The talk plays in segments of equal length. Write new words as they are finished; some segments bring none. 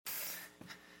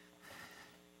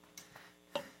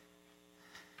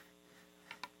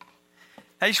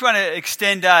I just want to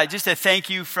extend just a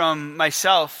thank you from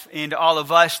myself and all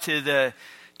of us to the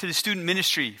student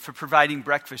ministry for providing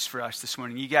breakfast for us this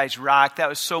morning. You guys rock. That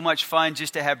was so much fun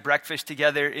just to have breakfast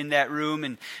together in that room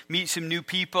and meet some new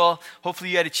people.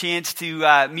 Hopefully you had a chance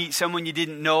to meet someone you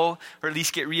didn't know, or at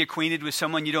least get reacquainted with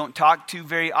someone you don't talk to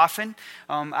very often.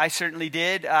 I certainly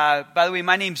did. By the way,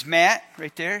 my name's Matt,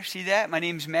 right there. See that? My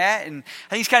name's Matt, and I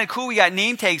think it's kind of cool we got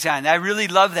name tags on. I really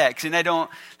love that, because then I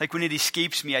don't, like when it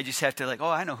escapes me, I just have to oh,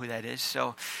 I know who that is.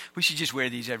 So we should just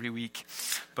wear these every week.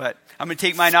 But I'm going to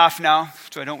take mine off now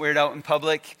so I don't wear it out in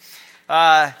public.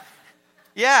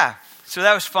 Yeah, so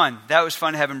that was fun. That was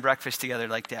fun having breakfast together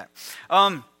like that.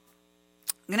 I'm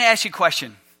going to ask you a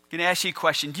question.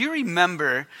 Do you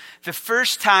remember the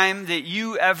first time that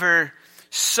you ever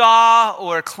saw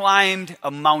or climbed a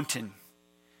mountain?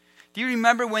 Do you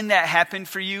remember when that happened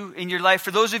for you in your life?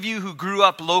 For those of you who grew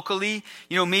up locally,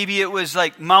 maybe it was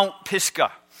like Mount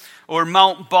Pisgah or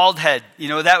Mount Baldhead.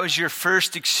 That was your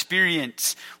first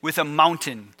experience with a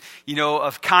mountain,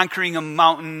 of conquering a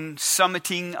mountain,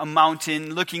 summiting a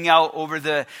mountain, looking out over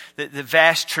the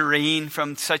vast terrain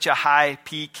from such a high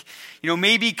peak.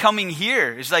 Maybe coming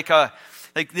here is like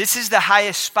this is the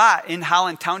highest spot in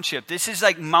Holland Township. This is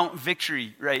like Mount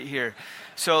Victory right here.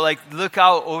 So look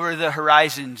out over the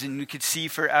horizons and you could see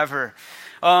forever.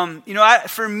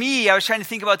 For me, I was trying to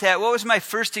think about that. What was my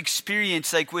first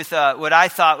experience with what I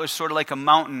thought was sort of like a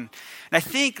mountain? And I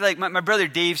think my brother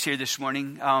Dave's here this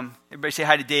morning. Everybody say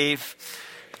hi to Dave.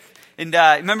 And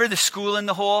remember the School in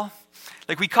the Hole?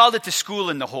 We called it the School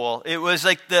in the Hole. It was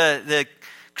like the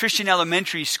Christian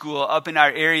elementary school up in our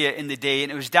area in the day,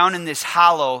 and it was down in this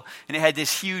hollow, and it had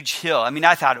this huge hill. I mean,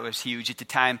 I thought it was huge at the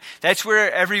time. That's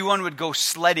where everyone would go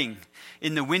sledding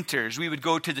in the winters. We would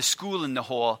go to the School in the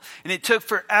Hole, and it took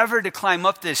forever to climb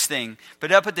up this thing.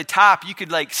 But up at the top, you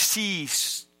could see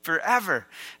forever.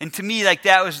 And to me,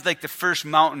 that was the first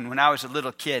mountain when I was a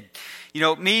little kid.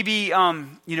 Maybe,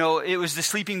 it was the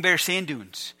Sleeping Bear Sand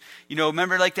Dunes.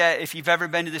 Remember that if you've ever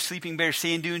been to the Sleeping Bear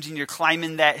Sand Dunes and you're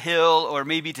climbing that hill, or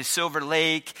maybe to Silver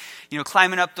Lake,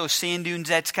 climbing up those sand dunes,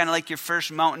 that's kind of like your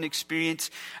first mountain experience.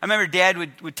 I remember Dad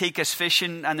would take us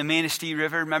fishing on the Manistee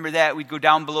River. Remember that? We'd go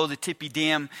down below the Tippy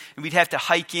Dam, and we'd have to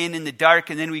hike in the dark,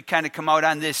 and then we'd kind of come out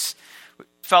on this,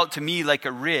 felt to me like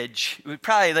a ridge. It was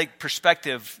probably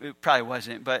perspective. It probably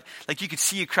wasn't, but you could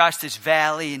see across this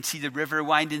valley and see the river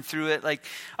winding through it.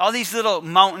 All these little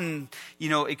mountain,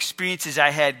 experiences I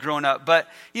had growing up. But,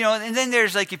 and then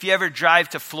there's if you ever drive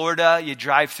to Florida, you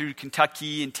drive through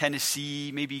Kentucky and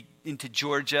Tennessee, maybe into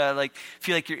Georgia,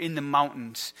 feel like you're in the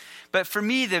mountains. But for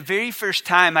me, the very first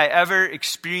time I ever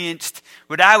experienced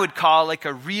what I would call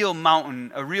a real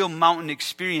mountain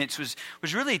experience was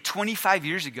really 25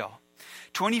 years ago.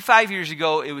 25 years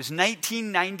ago, it was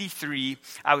 1993.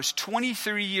 I was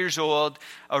 23 years old,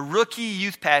 a rookie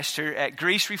youth pastor at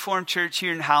Grace Reformed Church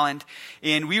here in Holland,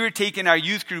 and we were taking our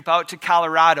youth group out to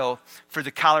Colorado for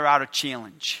the Colorado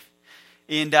Challenge.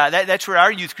 And that's where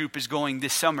our youth group is going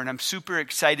this summer, and I'm super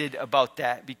excited about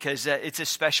that because it's a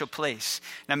special place.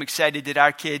 And I'm excited that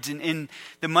our kids, and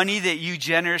the money that you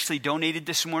generously donated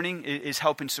this morning is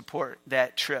helping support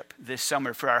that trip this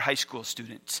summer for our high school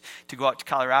students to go out to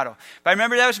Colorado. But I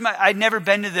remember I'd never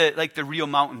been to the real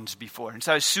mountains before, and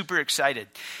so I was super excited.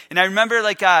 And I remember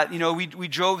we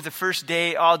drove the first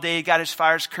day, all day, got as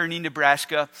far as Kearney,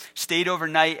 Nebraska, stayed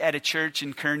overnight at a church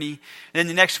in Kearney. Then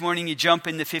the next morning you jump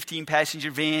in the 15-passenger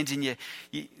vans, and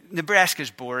Nebraska's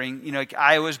boring.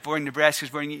 Iowa's boring, Nebraska's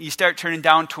boring. You start turning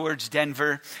down towards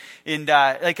Denver, and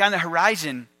on the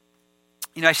horizon,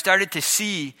 I started to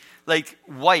see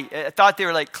white. I thought they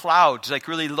were clouds,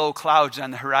 really low clouds on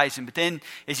the horizon. But then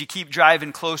as you keep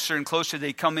driving closer and closer,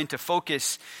 they come into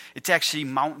focus. It's actually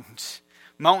mountains.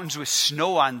 Mountains with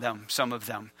snow on them, some of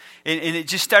them. And it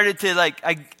just started to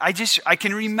I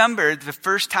can remember the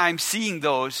first time seeing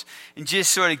those and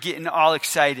just sort of getting all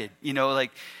excited,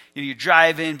 you're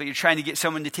driving, but you're trying to get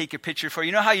someone to take a picture for you.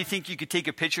 You know how you think you could take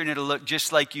a picture and it'll look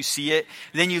just like you see it?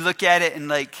 Then you look at it and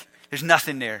there's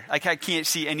nothing there. I can't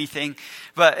see anything.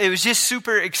 But it was just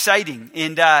super exciting.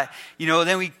 And,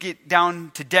 then we get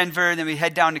down to Denver, then we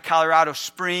head down to Colorado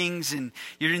Springs, and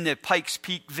you're in the Pikes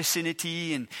Peak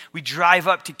vicinity, and we drive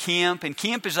up to camp, and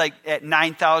camp is at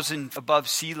 9,000 above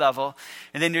sea level.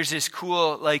 And then there's this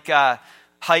cool,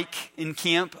 hike in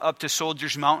camp up to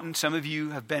Soldiers Mountain. Some of you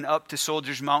have been up to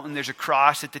Soldiers Mountain. There's a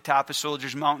cross at the top of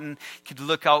Soldiers Mountain. You could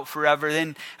look out forever.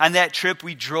 Then on that trip,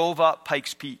 we drove up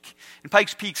Pikes Peak. And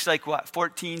Pikes Peak's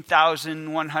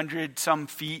 14,100 some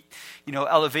feet,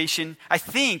 elevation. I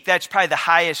think that's probably the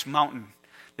highest mountain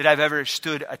that I've ever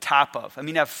stood atop of. I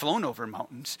mean, I've flown over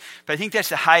mountains, but I think that's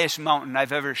the highest mountain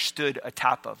I've ever stood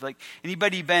atop of. Like,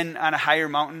 anybody been on a higher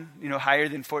mountain, higher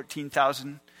than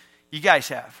 14,000? You guys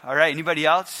have. All right. Anybody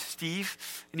else? Steve?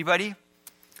 Anybody?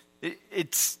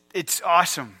 It's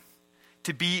awesome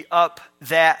to be up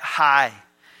that high.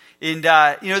 And,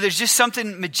 there's just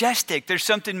something majestic. There's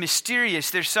something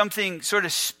mysterious. There's something sort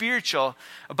of spiritual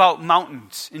about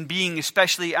mountains and being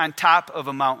especially on top of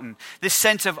a mountain. This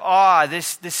sense of awe,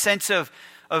 this sense of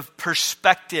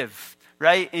perspective,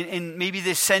 right? And maybe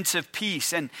this sense of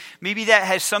peace. And maybe that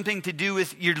has something to do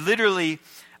with you're literally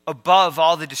above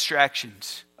all the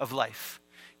distractions of life.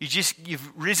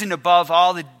 You've risen above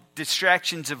all the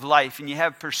distractions of life and you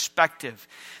have perspective.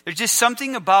 There's just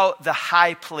something about the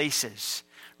high places,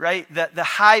 right? The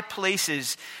high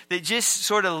places that just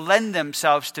sort of lend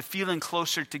themselves to feeling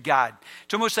closer to God.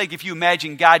 It's almost like if you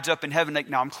imagine God's up in heaven, like,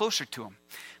 now I'm closer to him.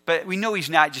 But we know he's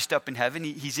not just up in heaven,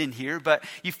 he's in here, but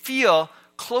you feel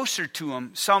closer to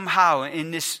him somehow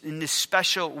in this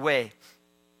special way.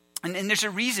 And there's a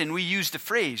reason we use the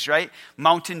phrase, right?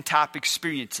 Mountaintop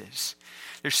experiences.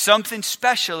 There's something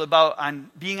special about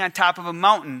being on top of a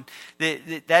mountain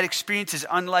that experience is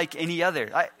unlike any other.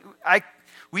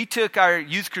 We took our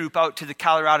youth group out to the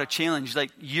Colorado Challenge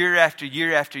like year after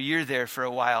year after year there for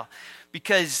a while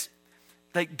because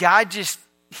like God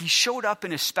he showed up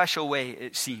in a special way,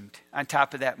 it seemed, on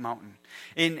top of that mountain.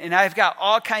 And I've got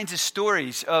all kinds of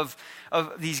stories of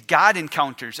these God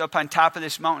encounters up on top of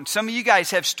this mountain. Some of you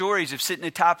guys have stories of sitting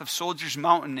atop of Soldiers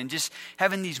Mountain and just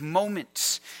having these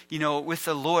moments, with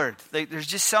the Lord. Like, there's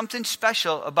just something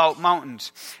special about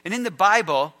mountains. And in the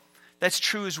Bible, that's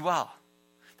true as well.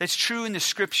 That's true in the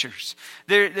scriptures.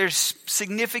 There's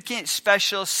significant,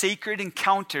 special, sacred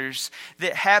encounters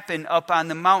that happen up on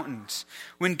the mountains.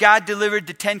 When God delivered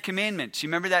the 10 Commandments, you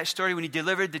remember that story when he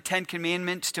delivered the 10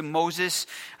 Commandments to Moses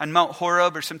on Mount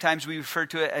Horeb, or sometimes we refer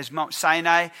to it as Mount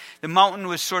Sinai? The mountain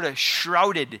was sort of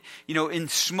shrouded, in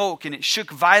smoke, and it shook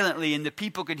violently, and the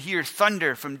people could hear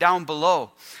thunder from down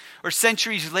below. Or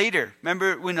centuries later,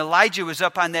 remember when Elijah was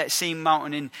up on that same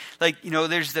mountain and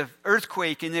there's the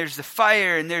earthquake and there's the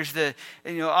fire and there's the,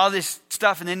 all this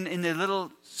stuff. And then in the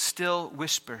little still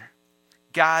whisper,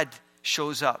 God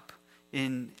shows up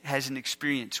and has an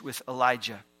experience with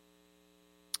Elijah.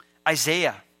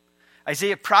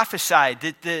 Isaiah prophesied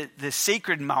that the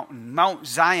sacred mountain, Mount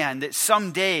Zion, that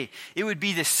someday it would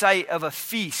be the site of a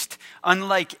feast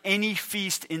unlike any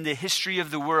feast in the history of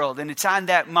the world. And it's on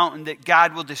that mountain that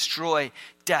God will destroy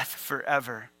death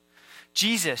forever.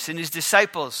 Jesus and his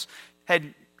disciples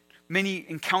had many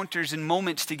encounters and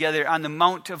moments together on the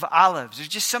Mount of Olives. There's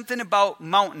just something about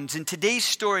mountains. And today's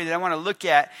story that I want to look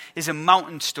at is a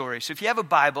mountain story. So if you have a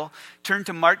Bible, turn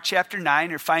to Mark chapter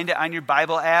 9 or find it on your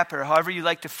Bible app or however you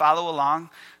like to follow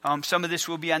along. Some of this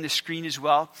will be on the screen as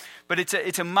well. But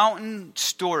it's a mountain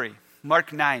story,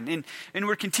 Mark 9. And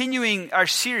we're continuing our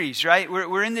series, right?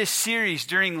 We're in this series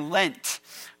during Lent.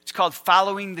 It's called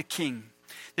Following the King.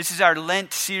 This is our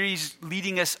Lent series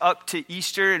leading us up to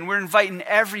Easter, and we're inviting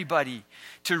everybody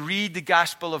to read the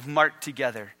Gospel of Mark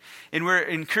together. And we're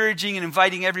encouraging and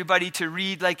inviting everybody to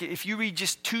read, like if you read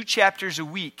just 2 chapters a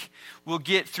week, we'll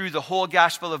get through the whole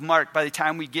Gospel of Mark by the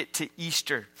time we get to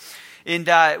Easter. And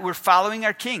we're following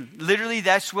our King. Literally,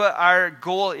 that's what our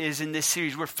goal is in this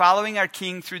series. We're following our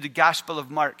King through the Gospel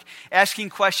of Mark, asking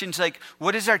questions like,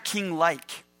 what is our King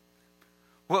like?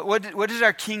 What does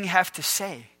our King have to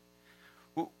say?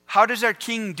 How does our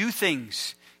King do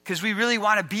things? Because we really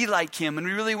want to be like him and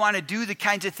we really want to do the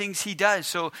kinds of things he does.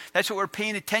 So that's what we're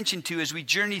paying attention to as we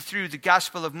journey through the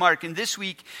Gospel of Mark. And this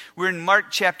week, we're in Mark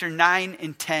chapter 9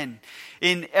 and 10.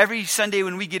 And every Sunday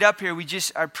when we get up here, we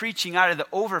just are preaching out of the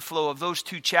overflow of those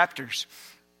 2 chapters.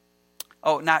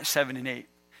 Oh, not 7 and 8.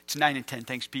 It's 9 and 10.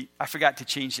 Thanks, Pete. I forgot to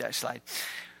change that slide.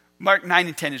 Mark 9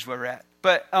 and 10 is where we're at.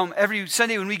 But every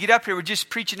Sunday when we get up here, we're just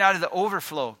preaching out of the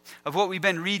overflow of what we've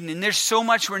been reading. And there's so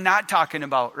much we're not talking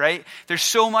about, right? There's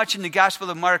so much in the Gospel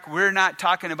of Mark we're not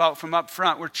talking about from up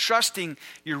front. We're trusting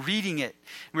you're reading it.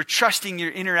 We're trusting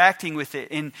you're interacting with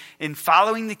it and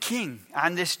following the King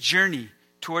on this journey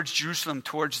towards Jerusalem,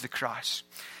 towards the cross.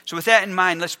 So with that in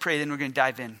mind, let's pray, then we're going to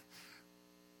dive in.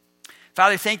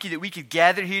 Father, thank you that we could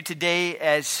gather here today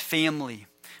as family.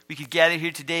 We could gather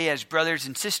here today as brothers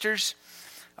and sisters.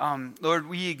 Lord,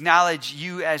 we acknowledge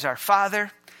you as our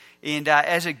Father, and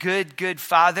as a good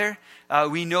Father,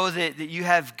 we know that you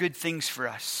have good things for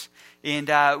us.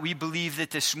 And we believe that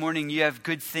this morning you have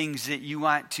good things that you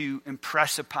want to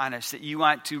impress upon us, that you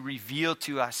want to reveal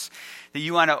to us, that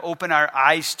you want to open our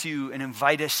eyes to and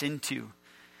invite us into.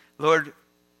 Lord,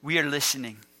 we are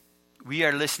listening. We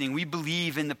are listening. We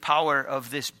believe in the power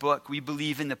of this book. We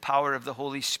believe in the power of the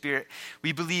Holy Spirit.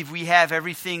 We believe we have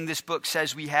everything this book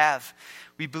says we have.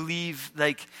 We believe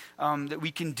that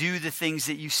we can do the things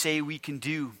that you say we can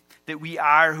do, that we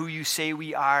are who you say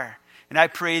we are. And I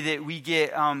pray that we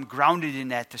get grounded in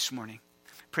that this morning.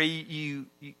 I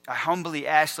humbly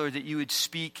ask, Lord, that you would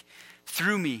speak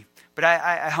through me. But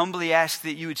I humbly ask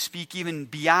that you would speak even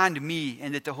beyond me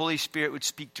and that the Holy Spirit would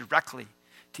speak directly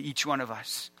to each one of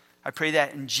us. I pray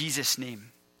that in Jesus'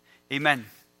 name. Amen.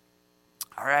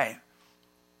 All right.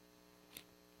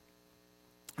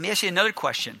 Let me ask you another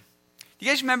question. Do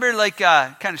you guys remember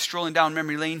kind of strolling down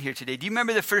memory lane here today? Do you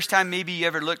remember the first time maybe you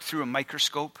ever looked through a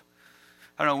microscope?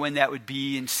 I don't know when that would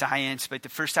be in science, but the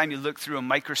first time you looked through a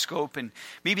microscope and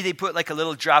maybe they put a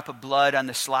little drop of blood on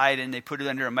the slide and they put it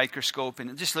under a microscope and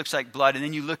it just looks like blood. And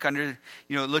then you look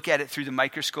at it through the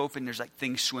microscope and there's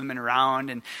things swimming around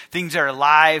and things are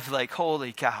alive,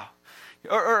 holy cow.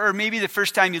 Or maybe the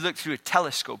first time you looked through a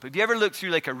telescope. Have you ever looked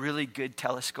through a really good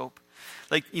telescope?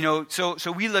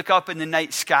 So we look up in the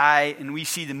night sky and we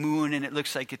see the moon and it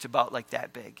looks like it's about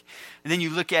that big. And then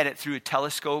you look at it through a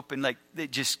telescope and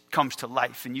it just comes to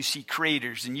life and you see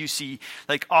craters and you see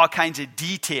all kinds of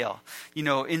detail,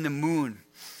 in the moon.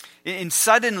 And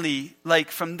suddenly,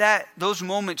 from those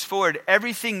moments forward,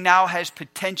 everything now has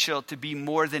potential to be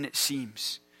more than it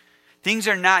seems. Things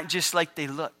are not just like they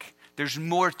look. There's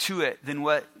more to it than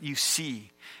what you see.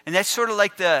 And that's sort of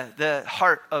the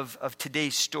heart of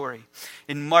today's story.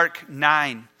 In Mark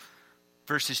 9,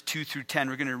 verses 2 through 10,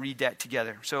 we're going to read that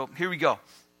together. So here we go.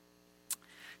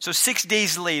 So 6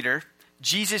 days later,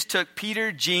 Jesus took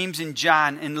Peter, James, and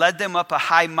John and led them up a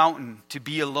high mountain to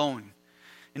be alone.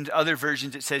 In other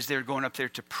versions, it says they were going up there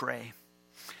to pray.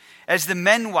 As the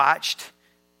men watched,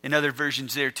 in other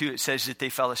versions there too, it says that they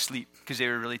fell asleep because they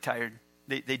were really tired.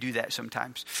 They do that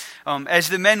sometimes. As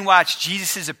the men watched,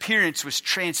 Jesus' appearance was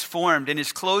transformed and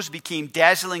his clothes became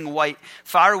dazzling white,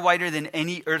 far whiter than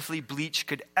any earthly bleach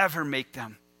could ever make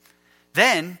them.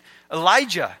 Then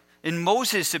Elijah and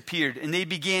Moses appeared and they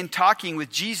began talking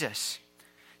with Jesus.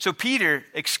 So Peter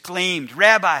exclaimed,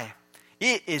 "Rabbi,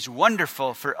 it is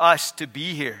wonderful for us to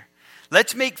be here.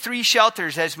 Let's make 3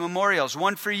 shelters as memorials,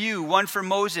 one for you, one for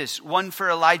Moses, one for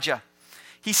Elijah."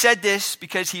 He said this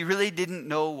because he really didn't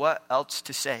know what else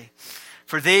to say,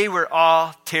 for they were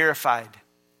all terrified.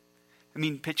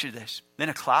 Picture this. Then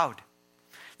a cloud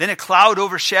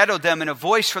overshadowed them, and a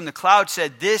voice from the cloud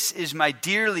said, "This is my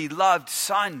dearly loved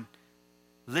son.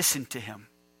 Listen to him."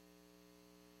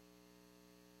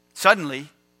 Suddenly,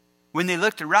 when they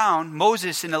looked around,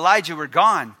 Moses and Elijah were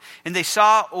gone, and they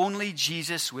saw only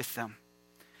Jesus with them.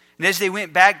 And as they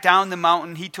went back down the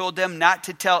mountain, he told them not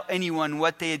to tell anyone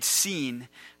what they had seen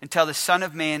until the Son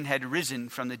of Man had risen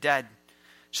from the dead.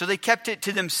 So they kept it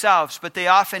to themselves, but they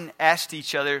often asked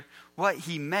each other what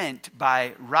he meant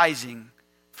by rising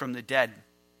from the dead.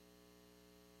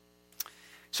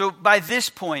 So by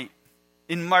this point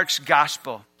in Mark's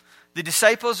gospel, the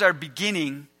disciples are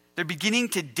beginning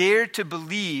to dare to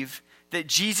believe that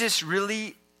Jesus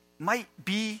really might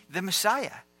be the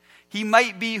Messiah. He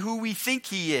might be who we think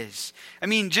he is.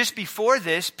 Just before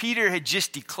this, Peter had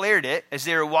just declared it as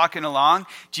they were walking along.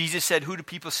 Jesus said, "Who do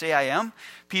people say I am?"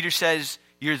 Peter says,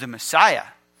 "You're the Messiah.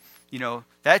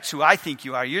 That's who I think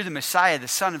you are. You're the Messiah, the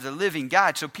Son of the living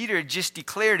God." So Peter had just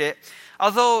declared it.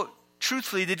 Although,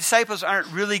 truthfully, the disciples aren't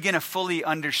really going to fully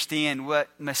understand what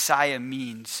Messiah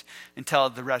means until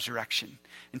the resurrection,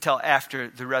 until after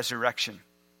the resurrection.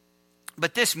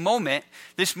 But this moment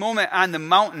on the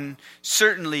mountain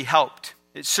certainly helped.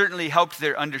 It certainly helped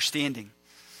their understanding.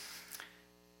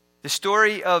 The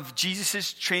story of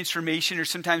Jesus' transformation, or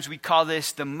sometimes we call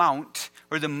this the Mount,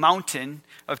 or the mountain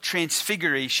of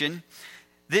transfiguration.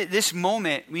 This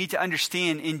moment, we need to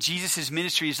understand, in Jesus'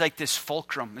 ministry is like this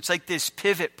fulcrum. It's like this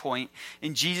pivot point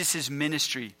in Jesus'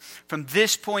 ministry. From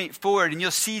this point forward, and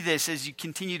you'll see this as you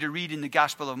continue to read in the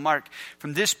Gospel of Mark,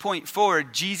 from this point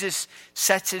forward, Jesus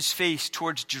sets his face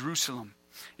towards Jerusalem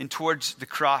and towards the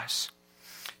cross.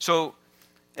 So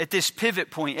at this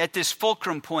pivot point, at this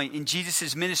fulcrum point in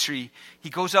Jesus' ministry, he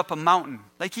goes up a mountain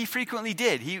like he frequently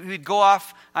did. He would go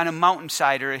off on a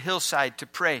mountainside or a hillside to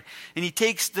pray. And he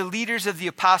takes the leaders of the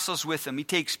apostles with him. He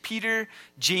takes Peter,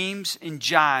 James, and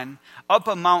John up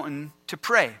a mountain to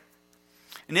pray.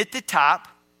 And at the top,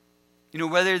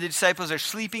 whether the disciples are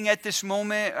sleeping at this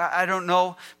moment, I don't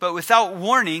know, but without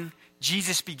warning,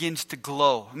 Jesus begins to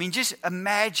glow. Just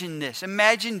imagine this.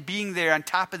 Imagine being there on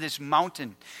top of this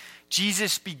mountain.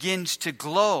 Jesus begins to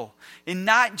glow. And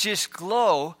not just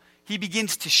glow, he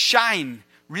begins to shine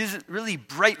really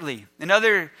brightly. In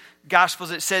other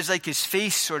Gospels, it says his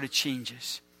face sort of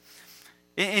changes.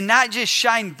 And not just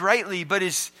shine brightly, but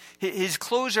his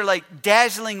clothes are like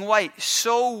dazzling white,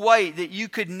 so white that you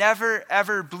could never,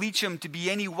 ever bleach them to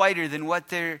be any whiter than what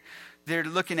they're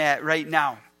looking at right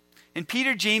now. And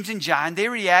Peter, James, and John, they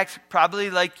react probably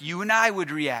like you and I would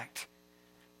react.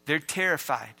 They're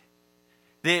terrified.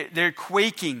 They're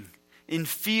quaking in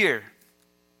fear.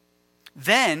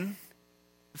 Then,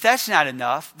 if that's not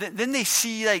enough, then they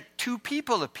see like two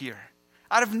people appear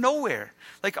out of nowhere.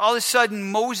 Like all of a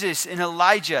sudden, Moses and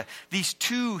Elijah, these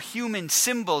two human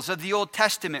symbols of the Old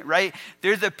Testament, right?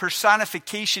 They're the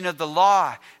personification of the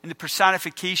law and the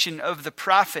personification of the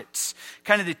prophets.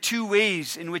 Kind of the two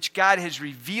ways in which God has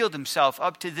revealed himself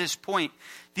up to this point.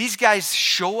 These guys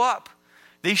show up.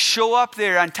 They show up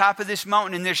there on top of this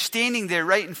mountain, and they're standing there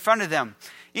right in front of them.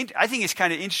 I think it's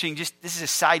kind of interesting, just this is a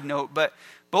side note, but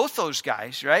both those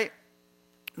guys, right?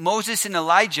 Moses and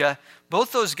Elijah,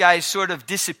 both those guys sort of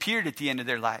disappeared at the end of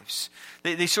their lives.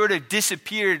 They sort of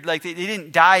disappeared, like they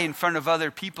didn't die in front of other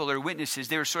people or witnesses.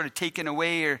 They were sort of taken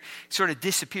away or sort of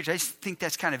disappeared. I just think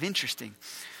that's kind of interesting.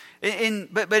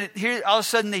 But here, all of a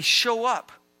sudden, they show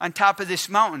up on top of this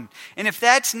mountain. And if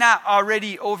that's not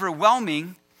already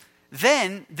overwhelming,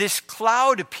 then this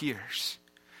cloud appears.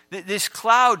 This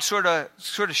cloud sort of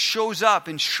shows up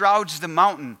and shrouds the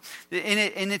mountain.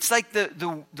 And it's like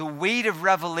the weight of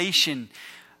revelation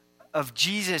of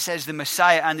Jesus as the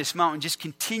Messiah on this mountain just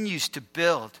continues to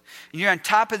build. And you're on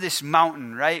top of this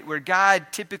mountain, right, where God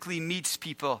typically meets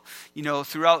people,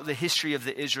 throughout the history of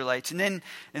the Israelites. And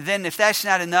then if that's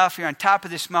not enough, you're on top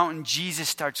of this mountain, Jesus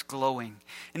starts glowing.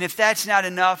 And if that's not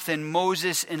enough, then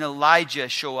Moses and Elijah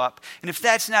show up. And if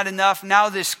that's not enough, now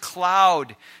this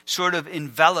cloud sort of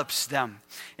envelops them.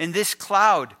 And this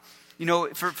cloud,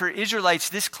 for Israelites,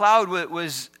 this cloud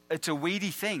it's a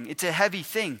weighty thing. It's a heavy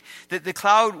thing. That the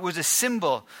cloud was a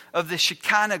symbol of the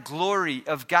Shekinah glory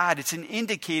of God. It's an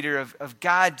indicator of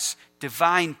God's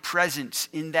divine presence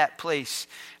in that place.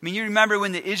 I mean, you remember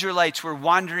when the Israelites were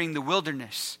wandering the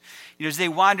wilderness. As they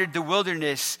wandered the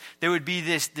wilderness, there would be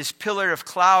this pillar of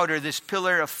cloud or this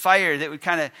pillar of fire that would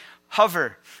kind of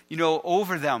hover,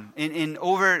 over them. And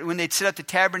over, when they'd set up the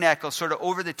tabernacle, sort of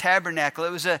over the tabernacle,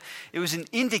 it was an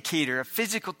indicator, a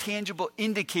physical, tangible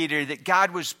indicator that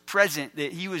God was present,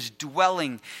 that he was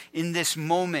dwelling in this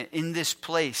moment, in this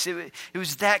place. It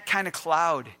was that kind of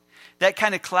cloud. That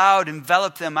kind of cloud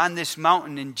enveloped them on this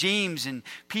mountain. And James and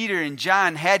Peter and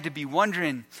John had to be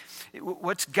wondering,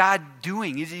 what's God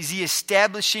doing? Is he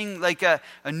establishing like a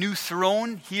new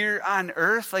throne here on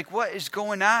earth? Like, what is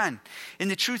going on? And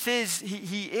the truth is,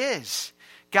 he is.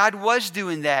 God was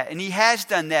doing that, and he has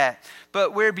done that.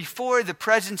 But where before the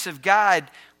presence of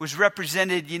God was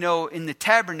represented, in the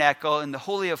tabernacle, in the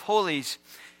Holy of Holies,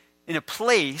 in a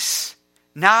place,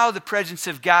 now the presence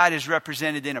of God is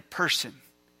represented in a person.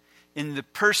 In the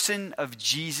person of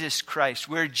Jesus Christ.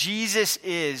 Where Jesus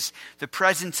is, the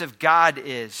presence of God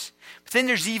is. But then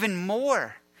there's even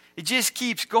more. It just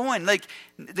keeps going. Like,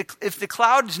 if the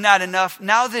cloud is not enough,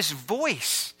 now this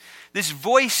voice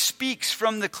speaks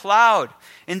from the cloud.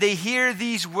 And they hear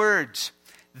these words,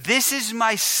 "This is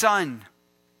my son,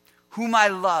 whom I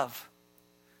love.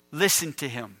 Listen to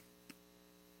him."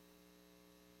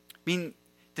 I mean,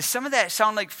 does some of that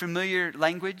sound like familiar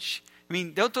language? I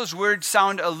mean, don't those words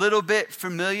sound a little bit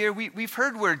familiar? We've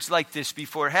heard words like this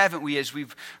before, haven't we, as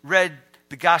we've read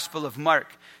the Gospel of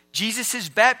Mark? Jesus'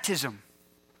 baptism.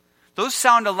 Those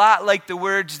sound a lot like the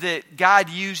words that God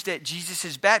used at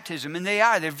Jesus' baptism, and they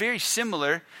are. They're very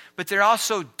similar, but they're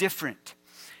also different.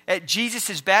 At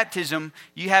Jesus' baptism,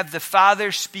 you have the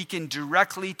Father speaking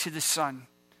directly to the Son.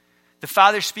 The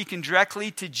Father speaking directly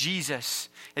to Jesus.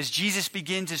 As Jesus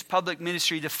begins his public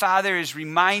ministry, the Father is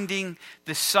reminding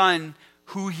the Son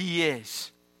who he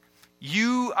is.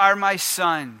 "You are my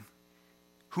Son,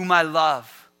 whom I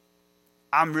love.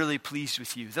 I'm really pleased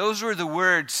with you." Those were the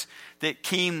words that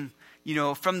came,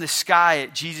 from the sky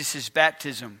at Jesus'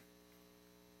 baptism.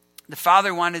 The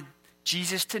Father wanted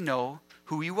Jesus to know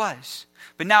who he was.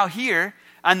 But now here,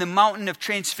 on the mountain of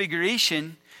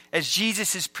transfiguration, as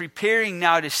Jesus is preparing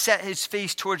now to set his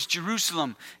face towards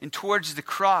Jerusalem and towards the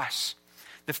cross,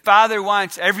 the Father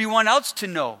wants everyone else to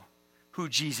know who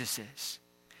Jesus is.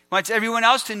 He wants everyone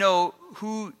else to know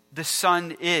who the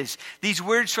Son is. These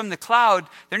words from the cloud,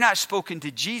 they're not spoken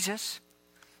to Jesus.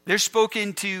 They're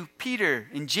spoken to Peter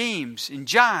and James and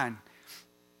John,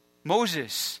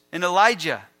 Moses and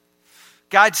Elijah.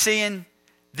 God saying,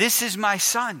 "This is my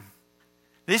Son.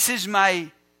 This is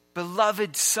my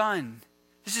beloved Son.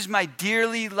 This is my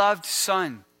dearly loved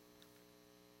Son.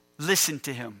 Listen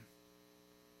to him."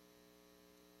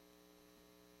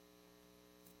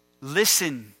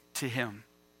 Listen to him.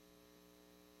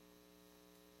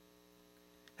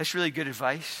 That's really good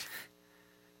advice.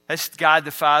 That's God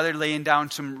the Father laying down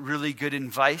some really good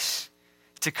advice.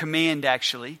 It's a command,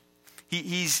 actually.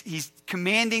 He's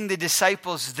commanding the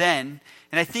disciples then,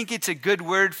 and I think it's a good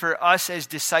word for us as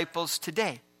disciples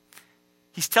today.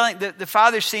 He's telling, the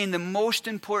Father's saying the most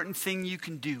important thing you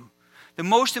can do, the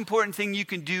most important thing you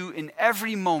can do in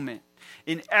every moment,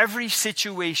 in every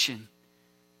situation,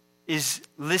 is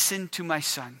listen to my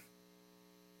Son.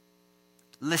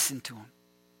 Listen to him.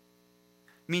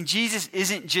 I mean, Jesus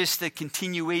isn't just the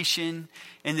continuation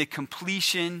and the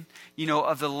completion,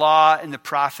 of the law and the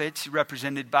prophets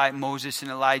represented by Moses and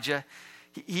Elijah.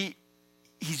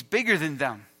 He's bigger than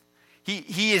them.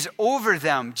 He is over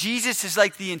them. Jesus is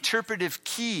like the interpretive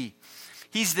key.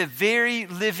 He's the very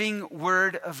living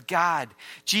Word of God.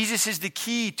 Jesus is the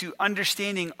key to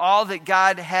understanding all that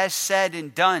God has said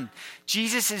and done.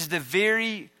 Jesus is the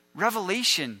very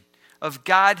revelation of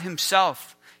God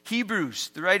himself.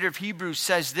 Hebrews, the writer of Hebrews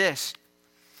says this.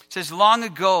 It says, long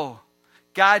ago,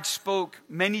 God spoke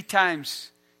many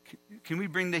times. Can we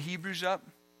bring the Hebrews up?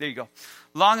 There you go.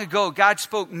 Long ago, God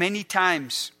spoke many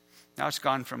times. Now it's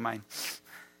gone from mine.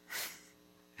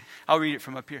 I'll read it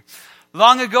from up here.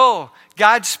 Long ago,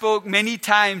 God spoke many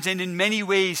times and in many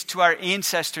ways to our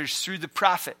ancestors through the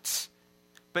prophets.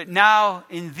 But now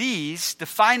in these, the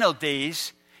final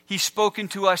days, he's spoken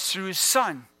to us through his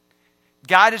Son.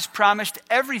 God has promised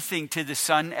everything to the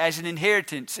Son as an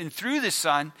inheritance. And through the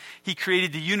Son, he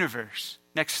created the universe.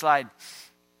 Next slide.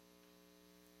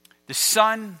 The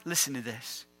Son, listen to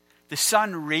this. The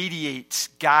Son radiates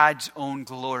God's own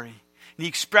glory. And he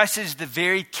expresses the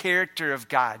very character of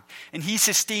God. And he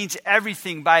sustains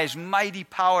everything by his mighty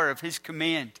power of his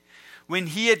command. When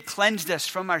he had cleansed us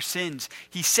from our sins,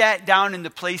 he sat down in the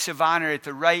place of honor at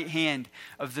the right hand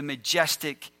of the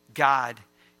majestic God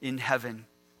in heaven.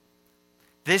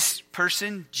 This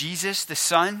person, Jesus, the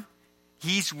Son,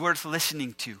 he's worth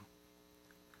listening to.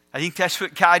 I think that's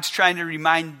what God's trying to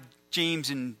remind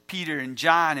James and Peter and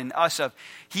John and us of.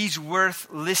 He's worth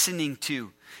listening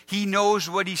to. He knows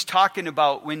what he's talking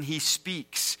about when he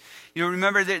speaks.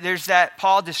 Remember that there's that,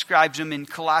 Paul describes him in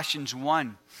Colossians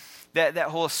 1, that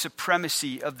whole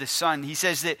supremacy of the Son. He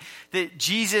says that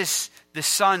Jesus, the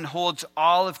Son, holds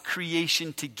all of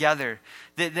creation together,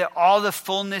 that all the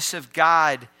fullness of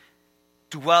God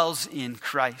dwells in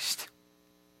Christ.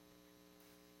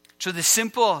 So the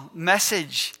simple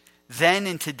message then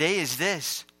and today is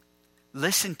this.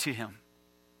 Listen to him.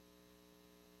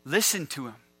 Listen to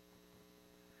him.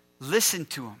 Listen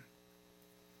to him.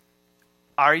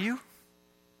 Are you?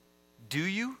 Do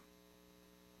you?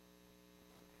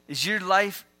 Is your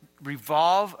life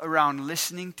revolve around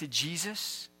listening to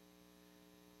Jesus?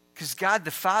 Because God the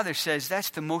Father says that's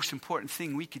the most important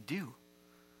thing we could do,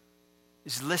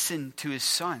 is listen to his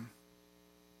Son.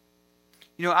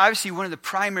 Obviously one of the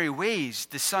primary ways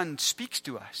the Son speaks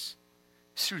to us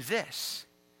is through this.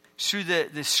 It's through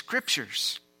the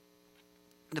Scriptures.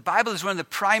 The Bible is one of the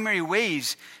primary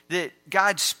ways that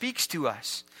God speaks to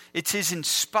us. It's his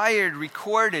inspired,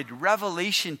 recorded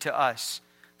revelation to us,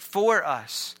 for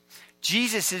us.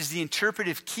 Jesus is the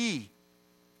interpretive key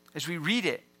as we read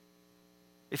it.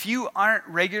 If you aren't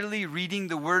regularly reading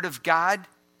the Word of God,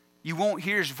 you won't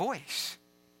hear his voice.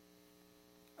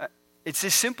 It's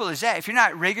as simple as that. If you're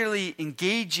not regularly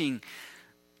engaging,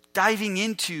 diving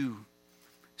into,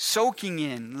 soaking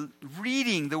in,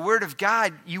 reading the Word of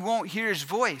God, you won't hear his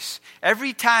voice.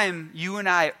 Every time you and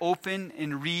I open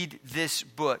and read this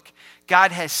book,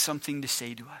 God has something to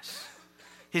say to us.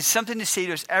 He has something to say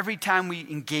to us every time we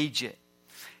engage it.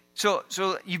 So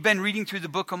you've been reading through the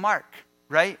book of Mark,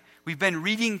 right? We've been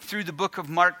reading through the book of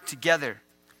Mark together.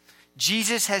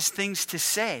 Jesus has things to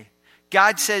say.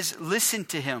 God says, listen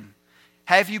to him.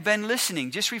 Have you been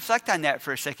listening? Just reflect on that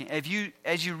for a second.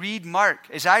 As you read Mark,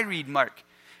 as I read Mark,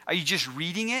 are you just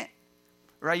reading it?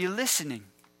 Or are you listening?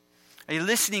 Are you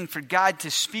listening for God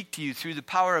to speak to you through the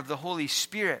power of the Holy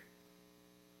Spirit?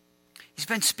 He's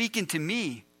been speaking to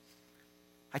me.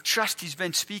 I trust he's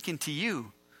been speaking to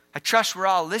you. I trust we're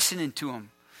all listening to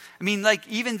him. I mean, like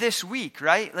even this week,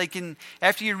 right? Like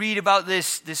after you read about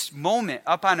this moment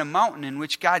up on a mountain in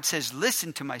which God says,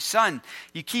 listen to my Son,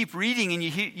 you keep reading and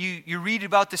you read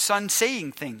about the Son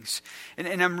saying things.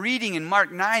 And I'm reading in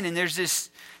Mark 9, and there's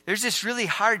this really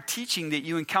hard teaching that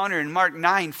you encounter in Mark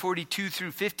 9, 42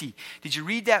 through 50. Did you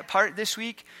read that part this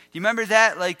week? Do you remember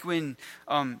that? Like when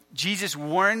Jesus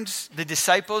warns the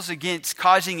disciples against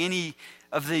causing any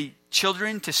of the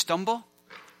children to stumble?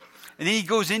 And then he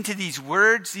goes into these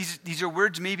words. These are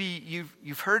words maybe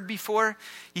you've heard before.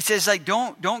 He says, like,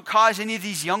 don't cause any of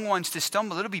these young ones to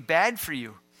stumble. It'll be bad for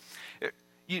you.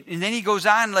 And then he goes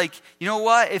on like, you know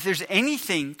what? If there's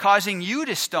anything causing you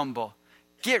to stumble,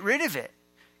 get rid of it.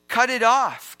 Cut it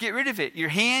off. Get rid of it. Your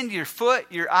hand, your foot,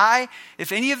 your eye.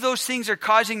 If any of those things are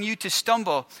causing you to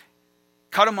stumble,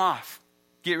 cut them off.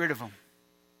 Get rid of them.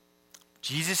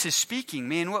 Jesus is speaking.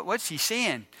 Man, what's he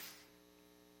saying?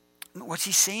 What's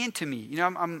he saying to me?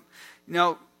 I'm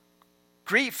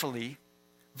gratefully,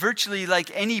 virtually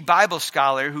like any Bible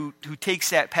scholar who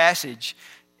takes that passage,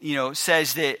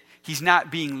 says that he's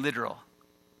not being literal,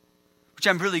 which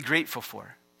I'm really grateful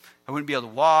for. I wouldn't be able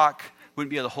to walk,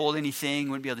 wouldn't be able to hold anything,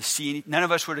 wouldn't be able to see anything. None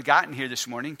of us would have gotten here this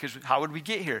morning because how would we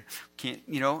get here?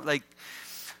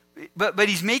 But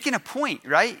he's making a point,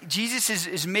 right? Jesus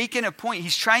is making a point.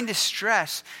 He's trying to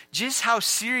stress just how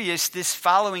serious this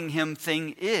following him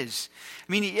thing is.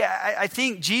 I mean, I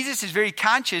think Jesus is very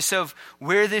conscious of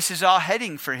where this is all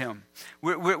heading for him,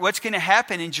 what's going to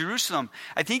happen in Jerusalem.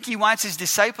 I think he wants his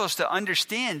disciples to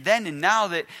understand then and now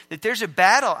that there's a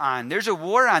battle on, there's a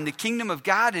war on, the kingdom of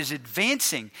God is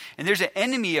advancing, and there's an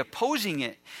enemy opposing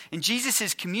it. And Jesus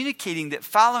is communicating that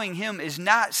following him is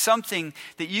not something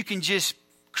that you can just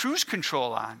cruise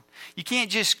control on. You can't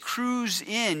just cruise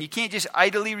in. You can't just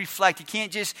idly reflect. You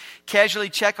can't just casually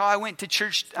check, I went to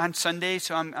church on Sunday,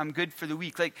 so I'm good for the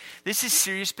week. Like, this is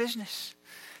serious business.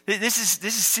 This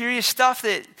is serious stuff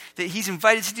that he's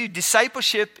invited to do.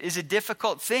 Discipleship is a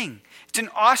difficult thing. It's an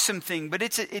awesome thing, but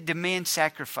it demands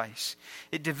sacrifice.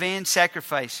 It demands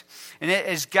sacrifice. And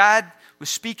as God was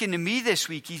speaking to me this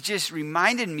week, he just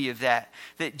reminded me of that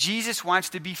Jesus wants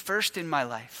to be first in my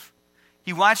life.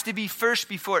 He wants to be first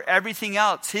before everything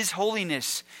else. His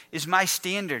holiness is my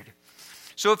standard.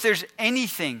 So if there's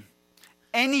anything,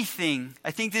 I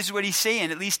think this is what he's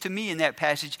saying, at least to me in that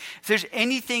passage. If there's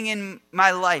anything in my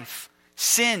life,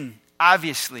 sin,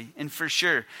 obviously, and for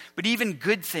sure, but even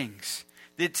good things,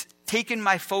 that's taken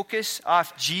my focus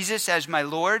off Jesus as my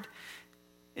Lord,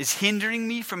 is hindering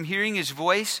me from hearing his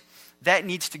voice, that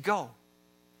needs to go.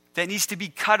 That needs to be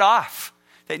cut off.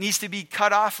 That needs to be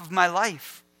cut off of my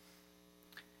life.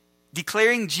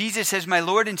 Declaring Jesus as my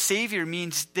Lord and Savior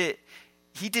means that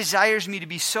he desires me to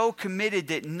be so committed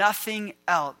that nothing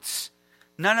else,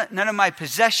 none of my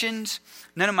possessions,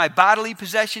 none of my bodily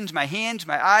possessions, my hands,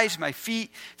 my eyes, my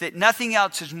feet, that nothing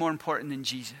else is more important than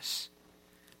Jesus.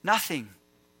 Nothing.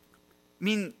 I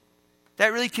mean,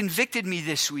 that really convicted me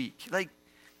this week. Like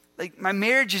my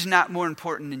marriage is not more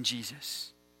important than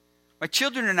Jesus. My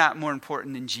children are not more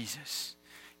important than Jesus.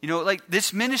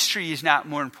 This ministry is not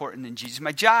more important than Jesus.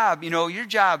 My job, your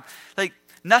job,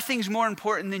 nothing's more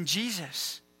important than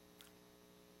Jesus.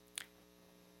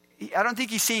 I don't think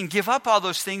he's saying give up all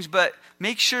those things, but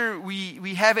make sure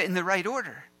we have it in the right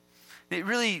order.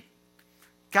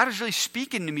 God was really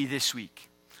speaking to me this week,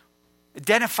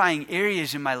 identifying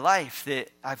areas in my life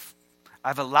that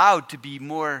I've allowed to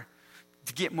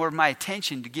get more of my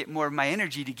attention, to get more of my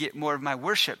energy, to get more of my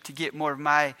worship, to get more of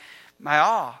my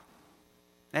awe.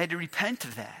 I had to repent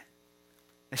of that.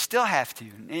 I still have to.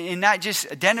 And not just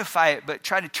identify it, but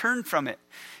try to turn from it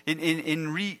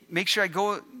and make sure I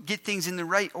go get things in the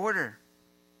right order.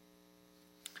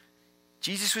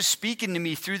 Jesus was speaking to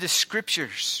me through the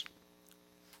scriptures.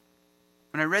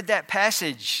 When I read that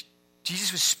passage,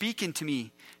 Jesus was speaking to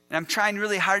me. And I'm trying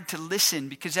really hard to listen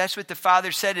because that's what the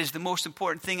Father said is the most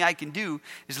important thing I can do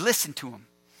is listen to him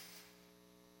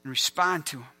and respond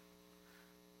to him.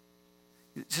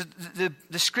 So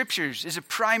the scriptures is a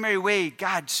primary way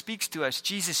God speaks to us.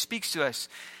 Jesus speaks to us.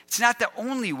 It's not the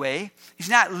only way. He's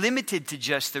not limited to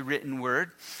just the written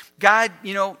word. God,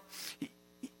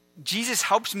 Jesus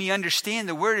helps me understand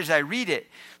the word as I read it,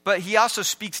 but he also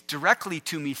speaks directly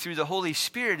to me through the Holy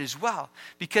Spirit as well,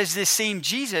 because this same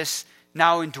Jesus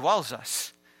now indwells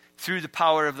us through the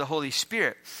power of the Holy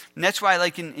Spirit. And that's why,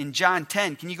 like in John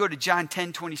 10, can you go to John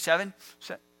 10:27?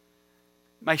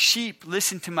 My sheep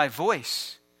listen to my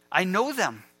voice. I know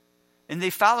them, and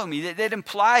they follow me. That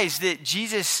implies that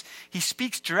Jesus, he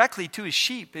speaks directly to his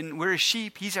sheep, and we're his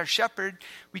sheep. He's our shepherd.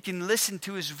 We can listen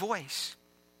to his voice.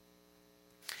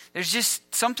 There's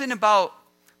just something about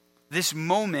this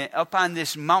moment up on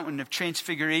this mountain of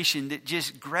transfiguration that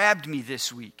just grabbed me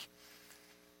this week.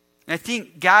 And I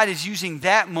think God is using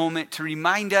that moment to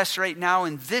remind us right now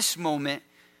in this moment,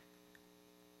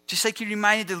 just like he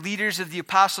reminded the leaders of the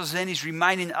apostles then, he's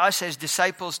reminding us as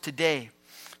disciples today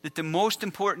that the most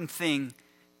important thing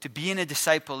to being a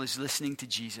disciple is listening to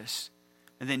Jesus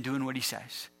and then doing what he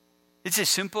says. It's as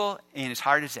simple and as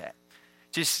hard as that.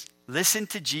 Just listen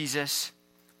to Jesus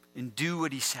and do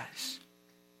what he says.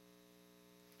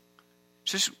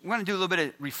 So we want to do a little bit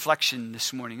of reflection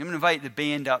this morning. I'm going to invite the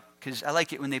band up because I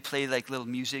like it when they play like little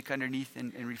music underneath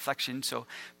and reflection. So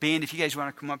band, if you guys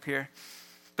want to come up here.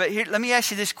 But here, let me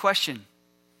ask you this question.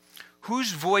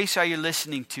 Whose voice are you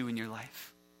listening to in your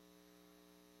life?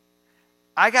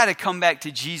 I got to come back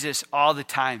to Jesus all the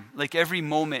time. Like every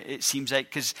moment, it seems like,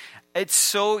 because it's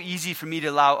so easy for me to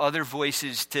allow other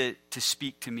voices to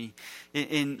speak to me,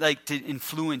 like to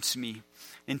influence me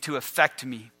and to affect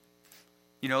me.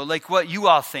 Like what you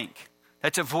all think.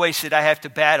 That's a voice that I have to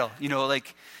battle.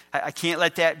 Like I can't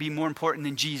let that be more important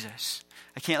than Jesus.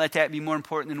 I can't let that be more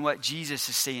important than what Jesus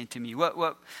is saying to me,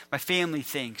 what my family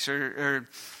thinks, or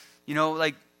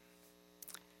like,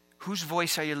 whose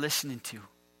voice are you listening to?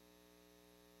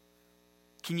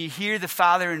 Can you hear the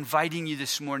Father inviting you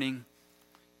this morning?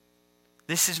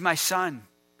 This is my son,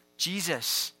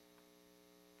 Jesus.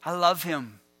 I love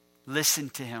him. Listen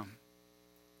to him.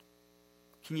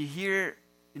 Can you hear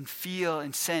and feel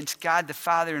and sense God the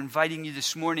Father inviting you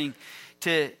this morning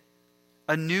to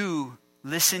anew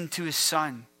listen to his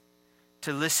son,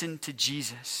 to listen to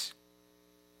Jesus?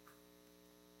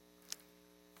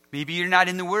 Maybe you're not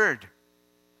in the Word.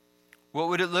 What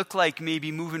would it look like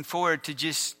maybe moving forward to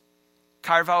just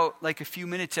carve out like a few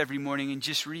minutes every morning and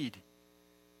just read?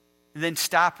 And then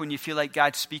stop when you feel like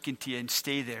God's speaking to you and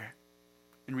stay there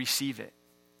and receive it.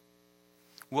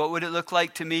 What would it look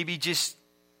like to maybe just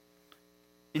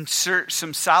insert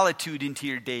some solitude into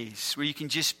your days where you can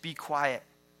just be quiet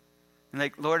and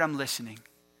like, Lord, I'm listening.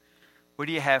 What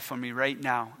do you have for me right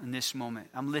now in this moment?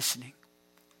 I'm listening.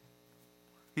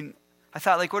 And I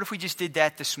thought, like, what if we just did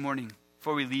that this morning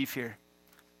before we leave here?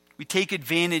 We take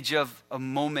advantage of a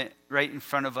moment right in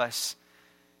front of us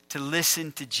to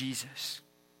listen to Jesus.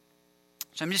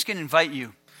 So I'm just going to invite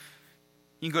you.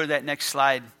 You can go to that next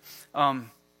slide.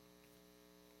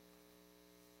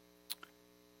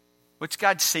 What's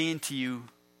God saying to you,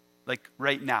 like,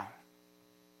 right now?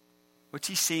 What's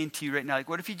he saying to you right now? Like,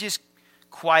 what if you just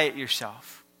quiet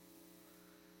yourself?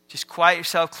 Just quiet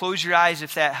yourself. Close your eyes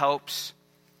if that helps.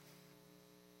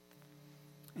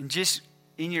 And just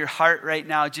in your heart right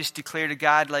now, just declare to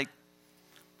God, like,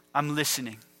 I'm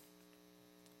listening.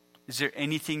 Is there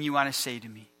anything you want to say to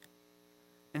me?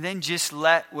 And then just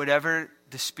let whatever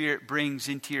the Spirit brings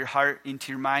into your heart,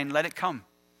 into your mind, let it come.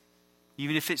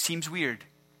 Even if it seems weird.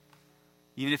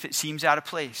 Even if it seems out of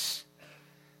place.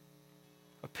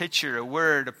 A picture, a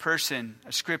word, a person,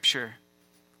 a scripture.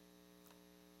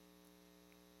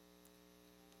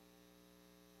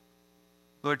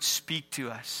 Lord, speak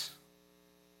to us.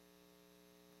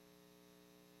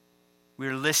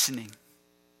 We're listening.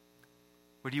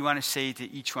 What do you want to say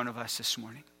to each one of us this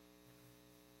morning?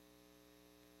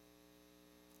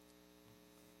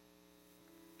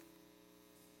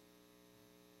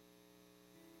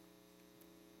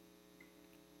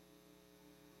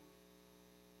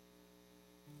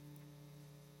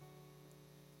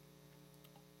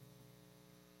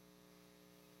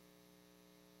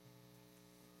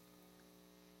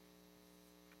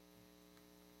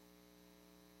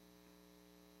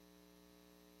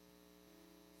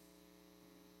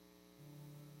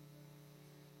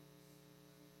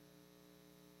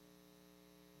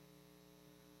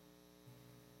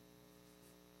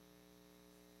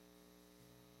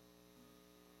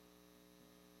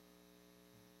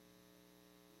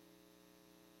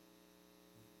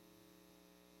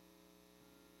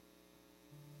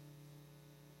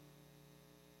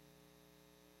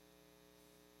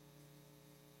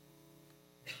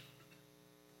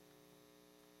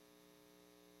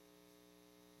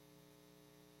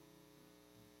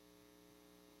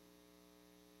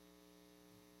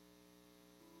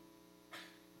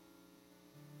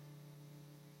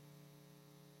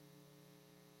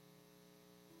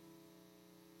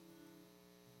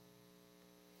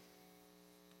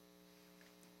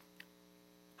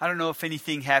 I don't know if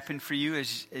anything happened for you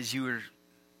as you were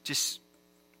just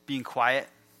being quiet.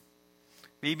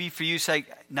 Maybe for you it's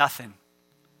like nothing.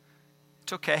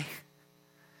 It's okay.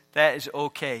 That is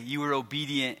okay. You were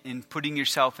obedient in putting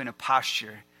yourself in a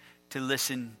posture to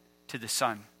listen to the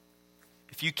Son.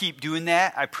 If you keep doing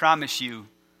that, I promise you,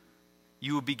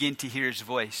 you will begin to hear his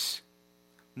voice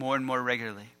more and more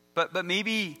regularly. But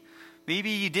maybe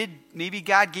you did. Maybe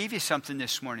God gave you something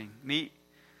this morning.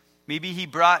 Maybe he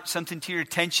brought something to your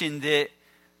attention that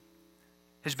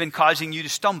has been causing you to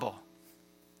stumble.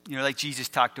 Like Jesus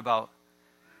talked about.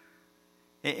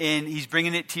 And he's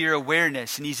bringing it to your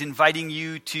awareness, and he's inviting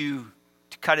you to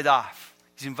cut it off.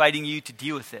 He's inviting you to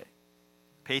deal with it.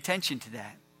 Pay attention to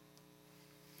that.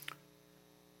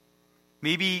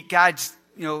 Maybe God's,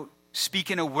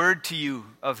 speaking a word to you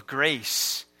of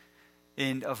grace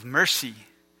and of mercy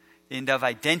and of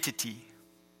identity.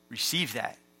 Receive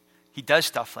that. He does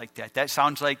stuff like that. That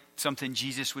sounds like something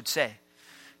Jesus would say.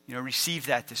 Receive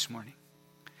that this morning.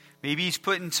 Maybe he's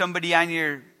putting somebody on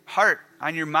your heart,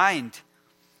 on your mind,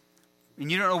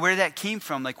 and you don't know where that came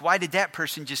from. Like, why did that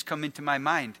person just come into my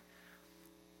mind?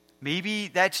 Maybe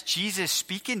that's Jesus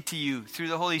speaking to you through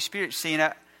the Holy Spirit saying,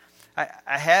 I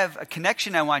have a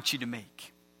connection I want you to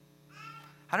make.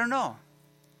 I don't know.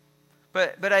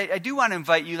 But I do want to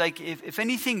invite you, like, if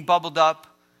anything bubbled up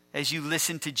as you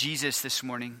listened to Jesus this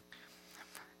morning,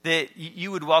 that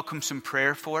you would welcome some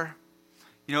prayer for.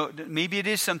 You know, maybe it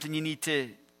is something you need to,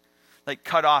 like,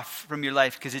 cut off from your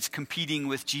life because it's competing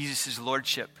with Jesus'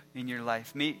 lordship in your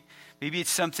life. Maybe it's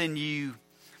something you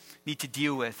need to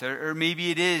deal with, or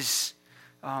maybe it is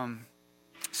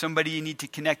somebody you need to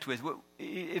connect with.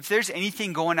 If there's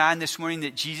anything going on this morning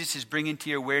that Jesus is bringing to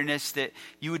your awareness that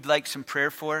you would like some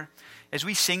prayer for, as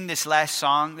we sing this last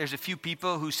song, there's a few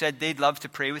people who said they'd love to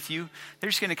pray with you. They're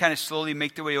just going to kind of slowly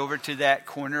make their way over to that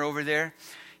corner over there.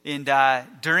 And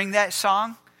during that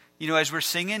song, you know, as we're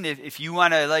singing, if you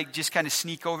want to, like, just kind of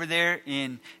sneak over there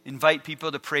and invite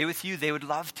people to pray with you, they would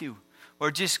love to. Or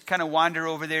just kind of wander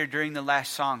over there during the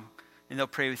last song and they'll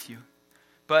pray with you.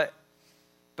 But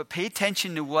pay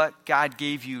attention to what God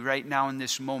gave you right now in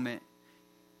this moment.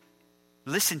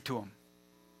 Listen to him.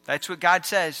 That's what God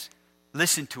says.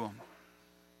 Listen to him.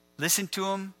 Listen to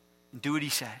him and do what he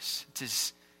says.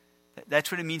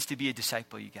 That's what it means to be a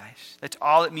disciple, you guys. That's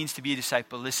all it means to be a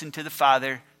disciple. Listen to the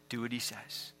Father, do what he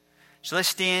says. So let's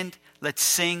stand, let's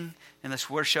sing, and let's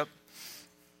worship.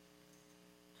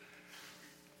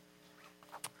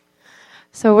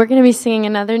 So we're going to be singing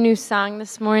another new song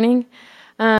this morning.